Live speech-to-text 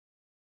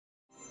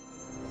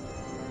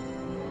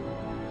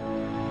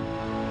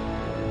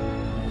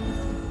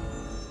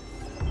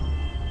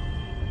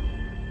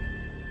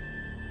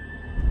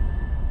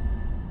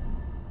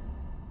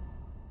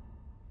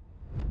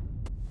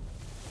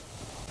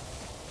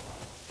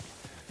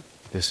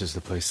This is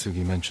the place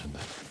Sugi mentioned.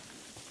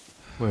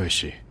 Where is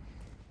she?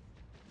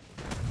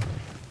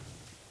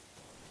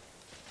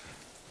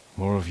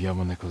 More of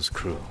Yamaneko's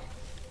crew.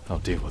 I'll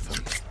deal with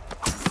them.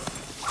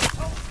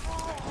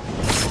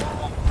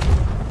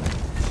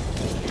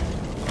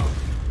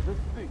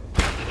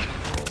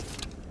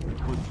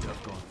 Couldn't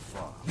have gone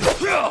far.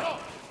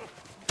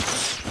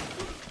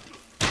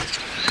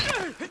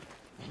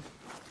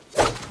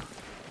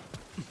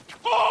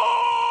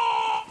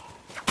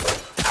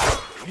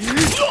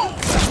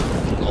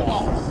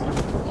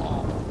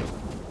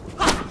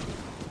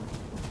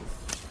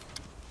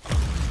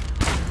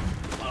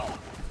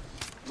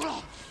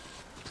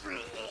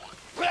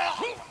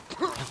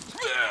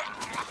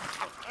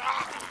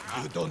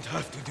 You don't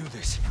have to do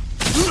this.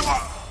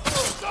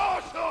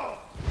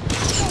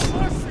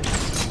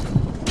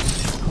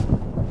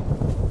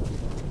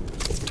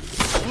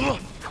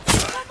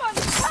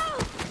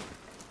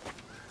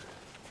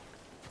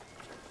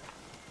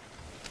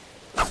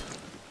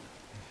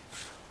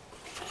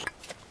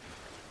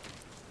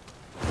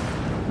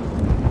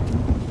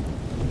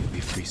 You'll be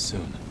free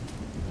soon.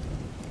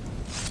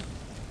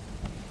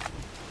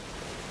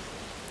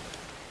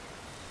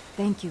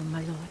 Thank you,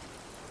 my lord.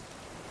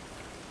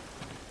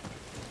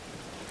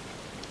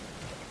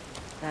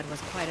 That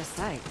was quite a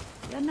sight.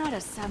 You're not a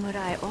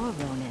samurai or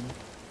ronin.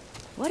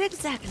 What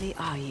exactly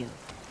are you?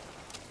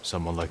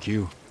 Someone like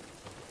you,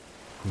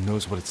 who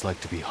knows what it's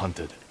like to be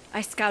hunted.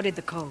 I scouted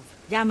the cove.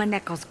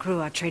 Yamaneko's crew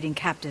are trading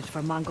captives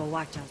for Mongol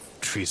watchers.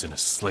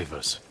 Treasonous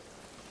slavers.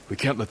 We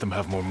can't let them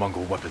have more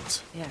Mongol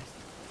weapons. Yes.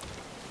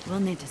 We'll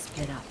need to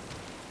split up.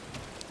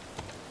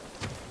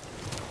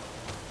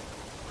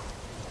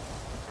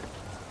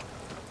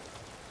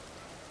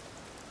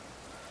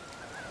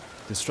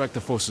 Distract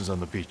the forces on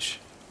the beach.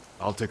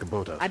 I'll take a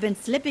boat out. I've been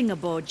slipping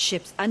aboard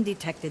ships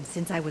undetected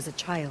since I was a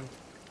child.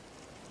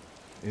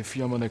 If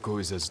Yamaneko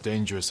is as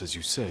dangerous as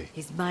you say...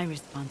 He's my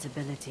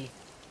responsibility.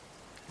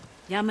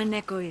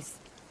 Yamaneko is...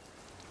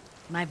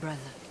 my brother.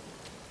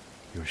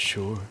 You're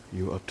sure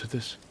you're up to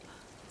this?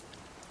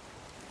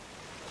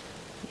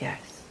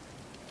 Yes.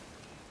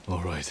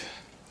 All right.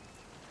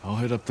 I'll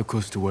head up the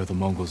coast to where the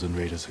Mongols and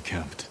raiders are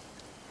camped.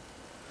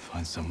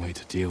 Find some way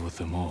to deal with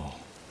them all.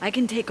 I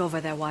can take over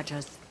their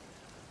watchers.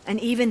 And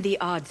even the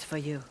odds for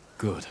you.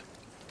 Good.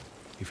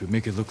 If we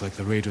make it look like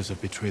the raiders have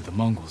betrayed the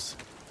Mongols,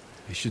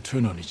 they should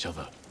turn on each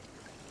other.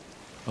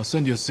 I'll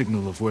send you a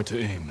signal of where to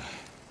aim.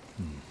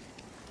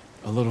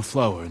 A little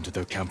flour into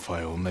their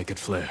campfire will make it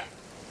flare.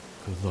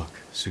 Good luck,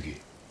 Sugi.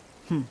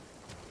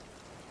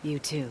 You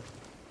too.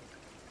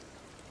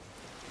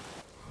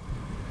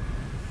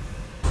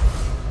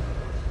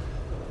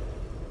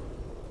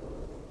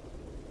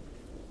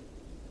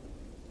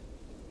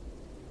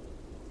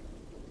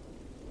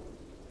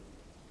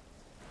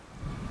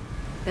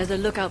 There's a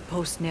lookout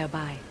post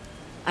nearby.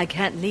 I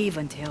can't leave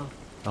until...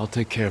 I'll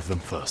take care of them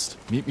first.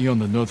 Meet me on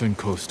the northern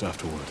coast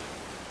afterward.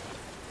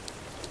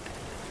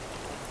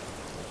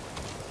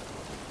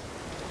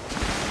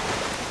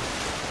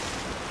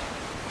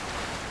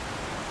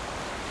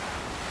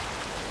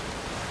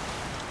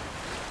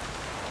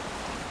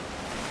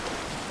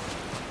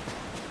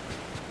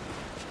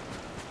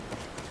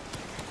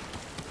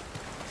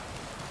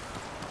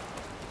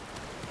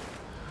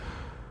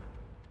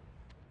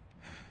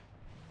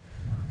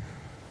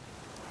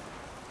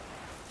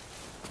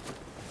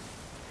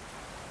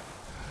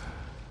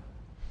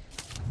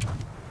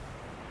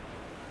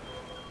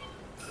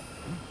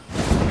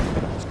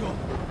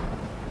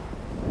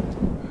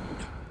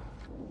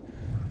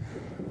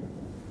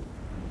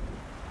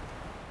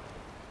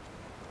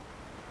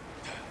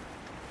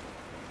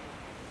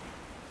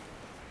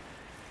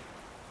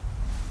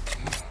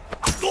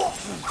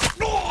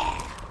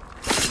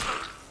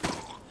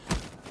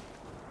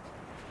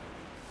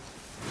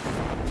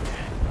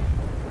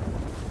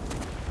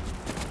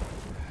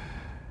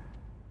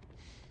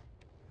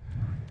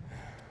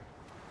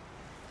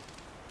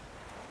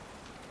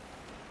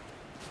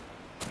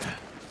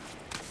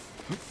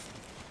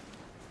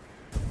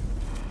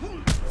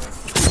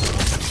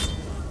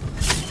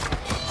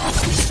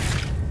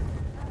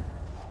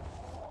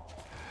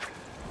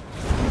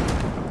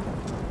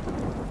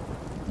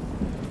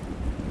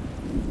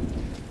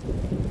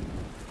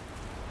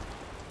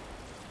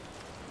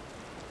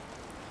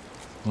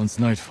 Once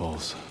night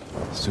falls,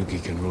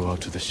 Sugi can row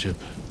out to the ship.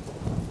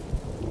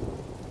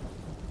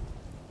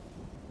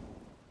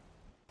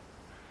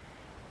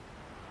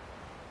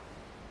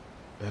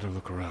 Better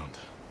look around.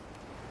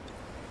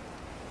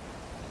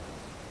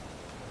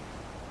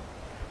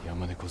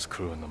 Yamaneko's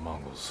crew and the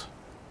Mongols,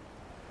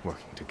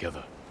 working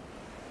together.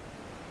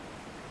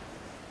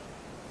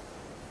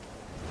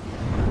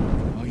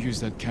 I'll use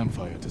that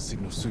campfire to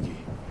signal Sugi,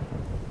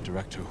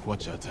 direct her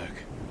Hwacha attack.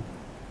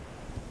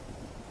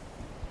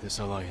 This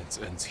alliance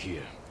ends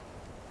here.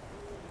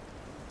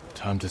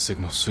 Time to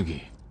signal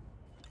Sugi.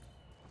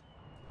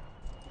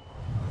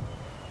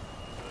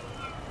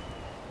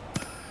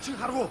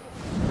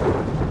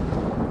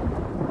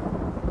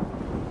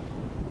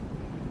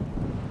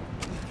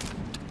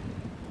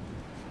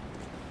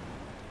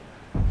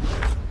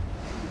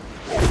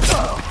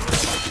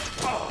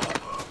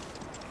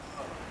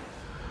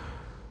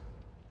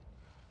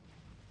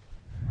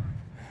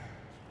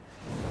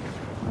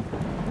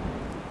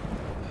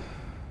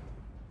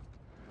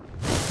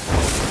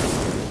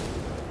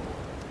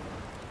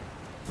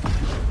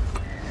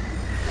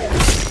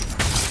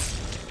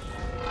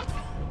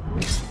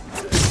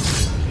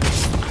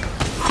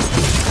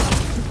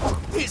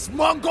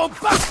 Mongol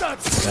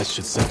bastards! That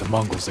should set the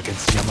Mongols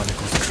against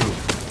Yamaneko's crew.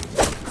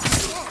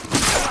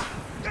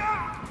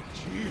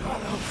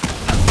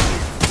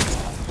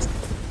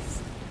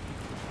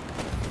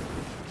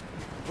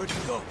 Where'd you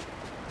go?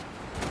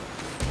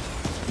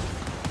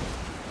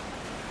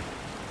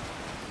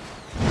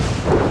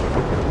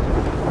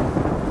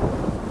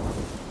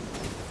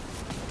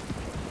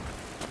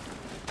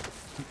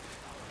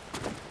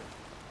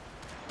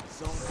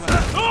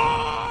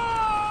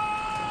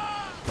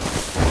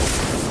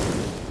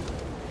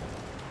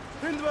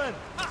 Hindman!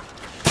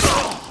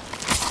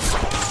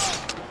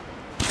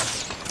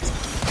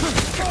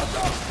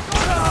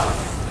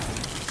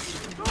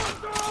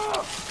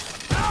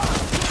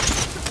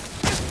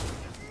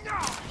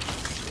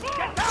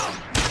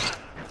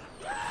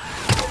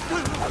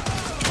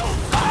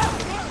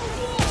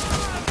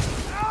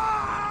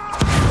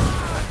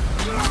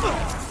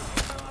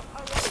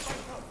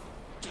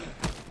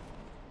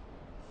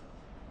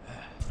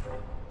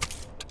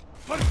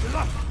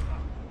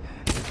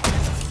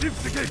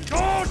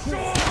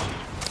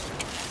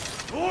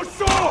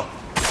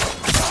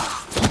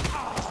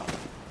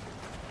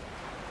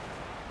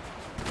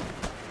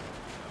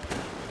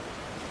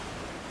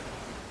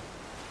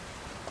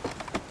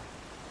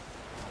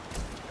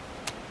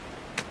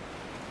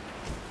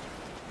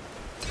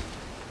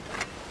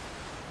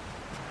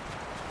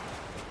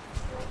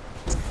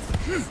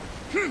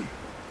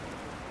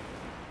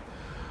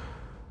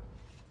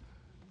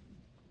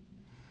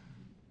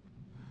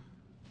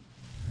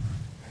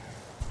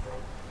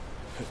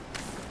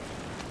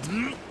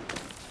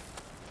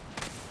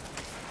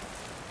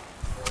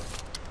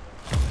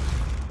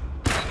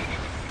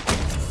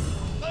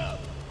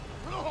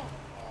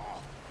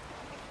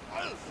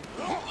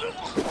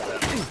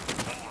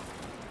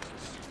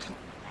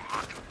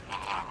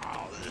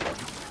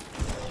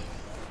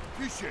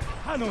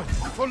 Hanoi,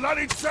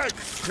 Polaritschek,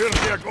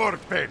 Kirliak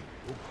Orpen.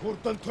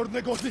 Kurtan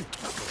Tornegosi.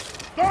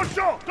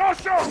 Dosho!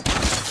 Dosho!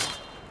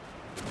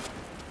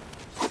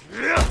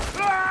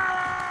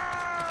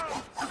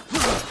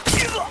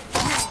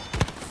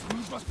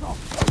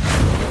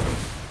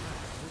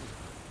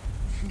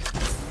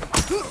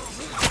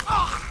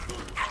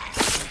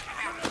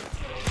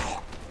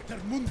 Der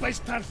Mund bei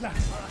Starsla.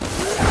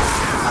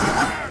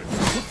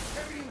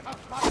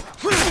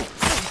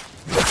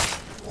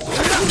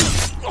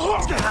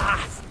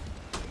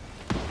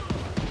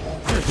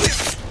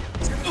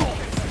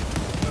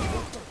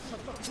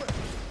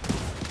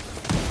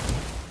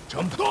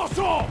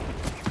 Doso!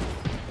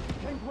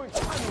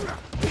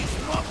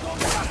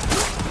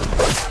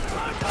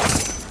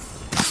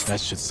 That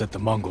should set the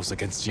Mongols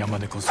against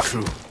Yamaneko's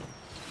crew.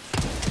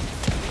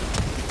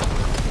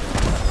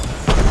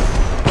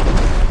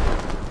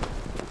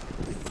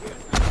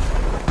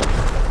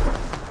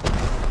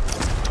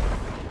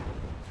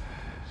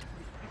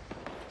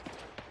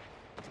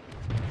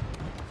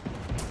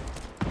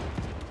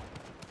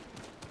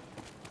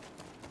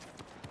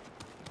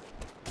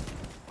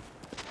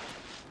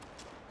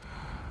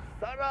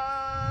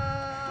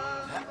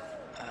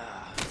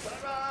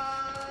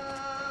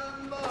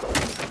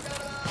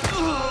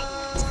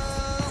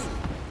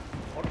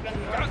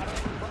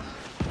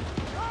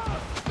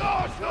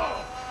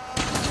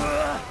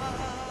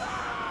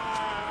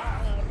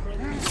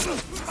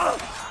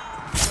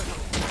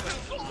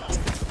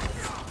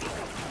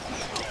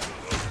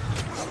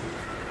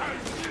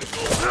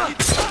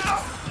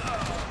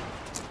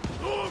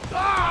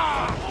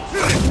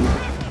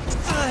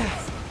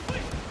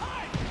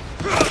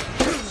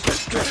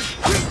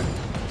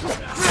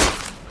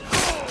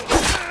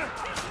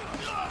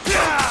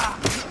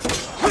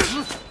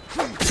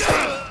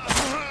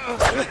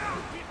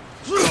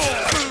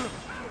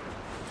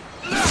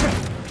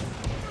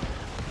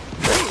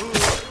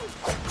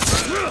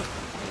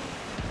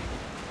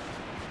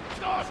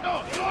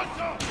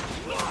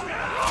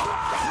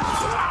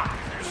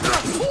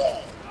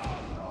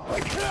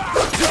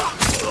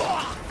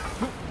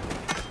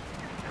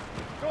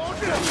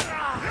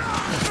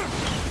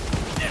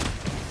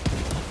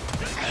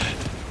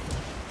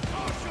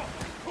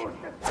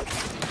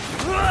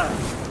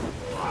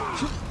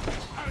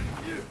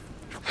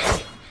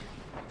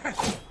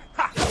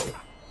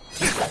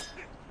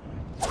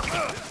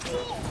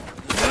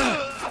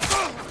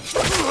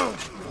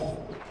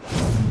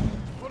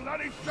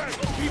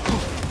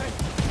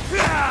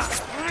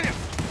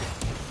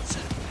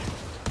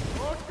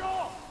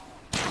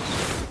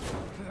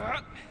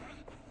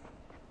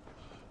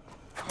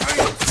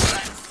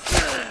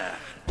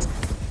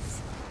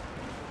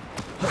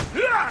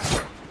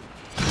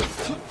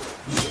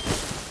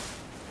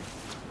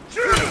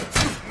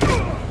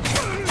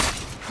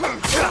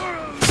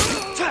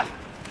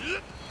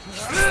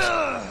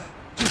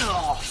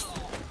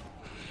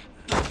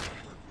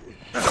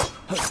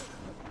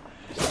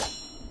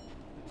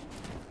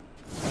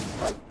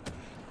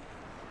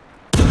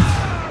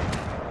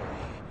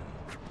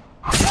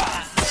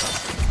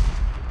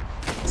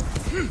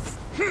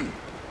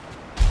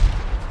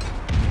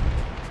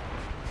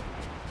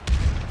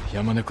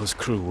 Yamaneko's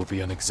crew will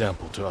be an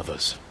example to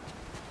others.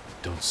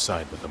 Don't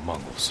side with the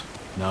Mongols.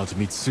 Now to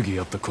meet Sugi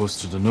up the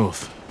coast to the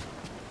north.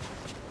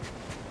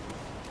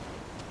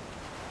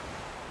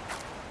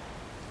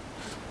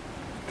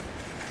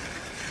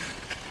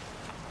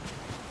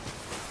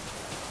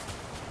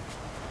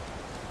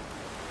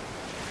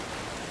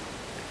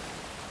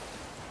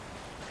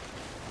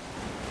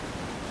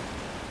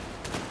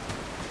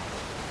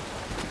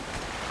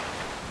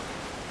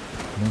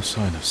 No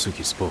sign of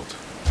Sugi's boat.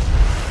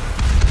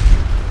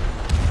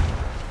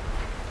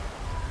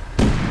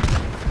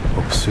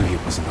 Hope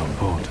Sugi wasn't on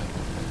board.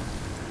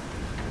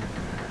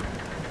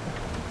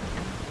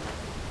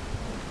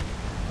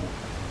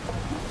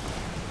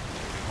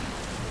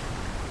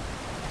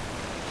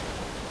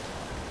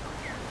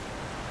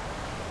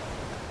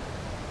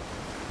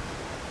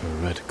 Her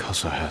red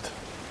casa hat.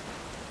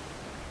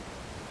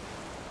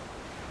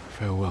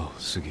 Farewell,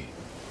 Sugi.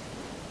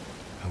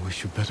 I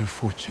wish you better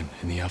fortune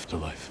in the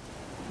afterlife.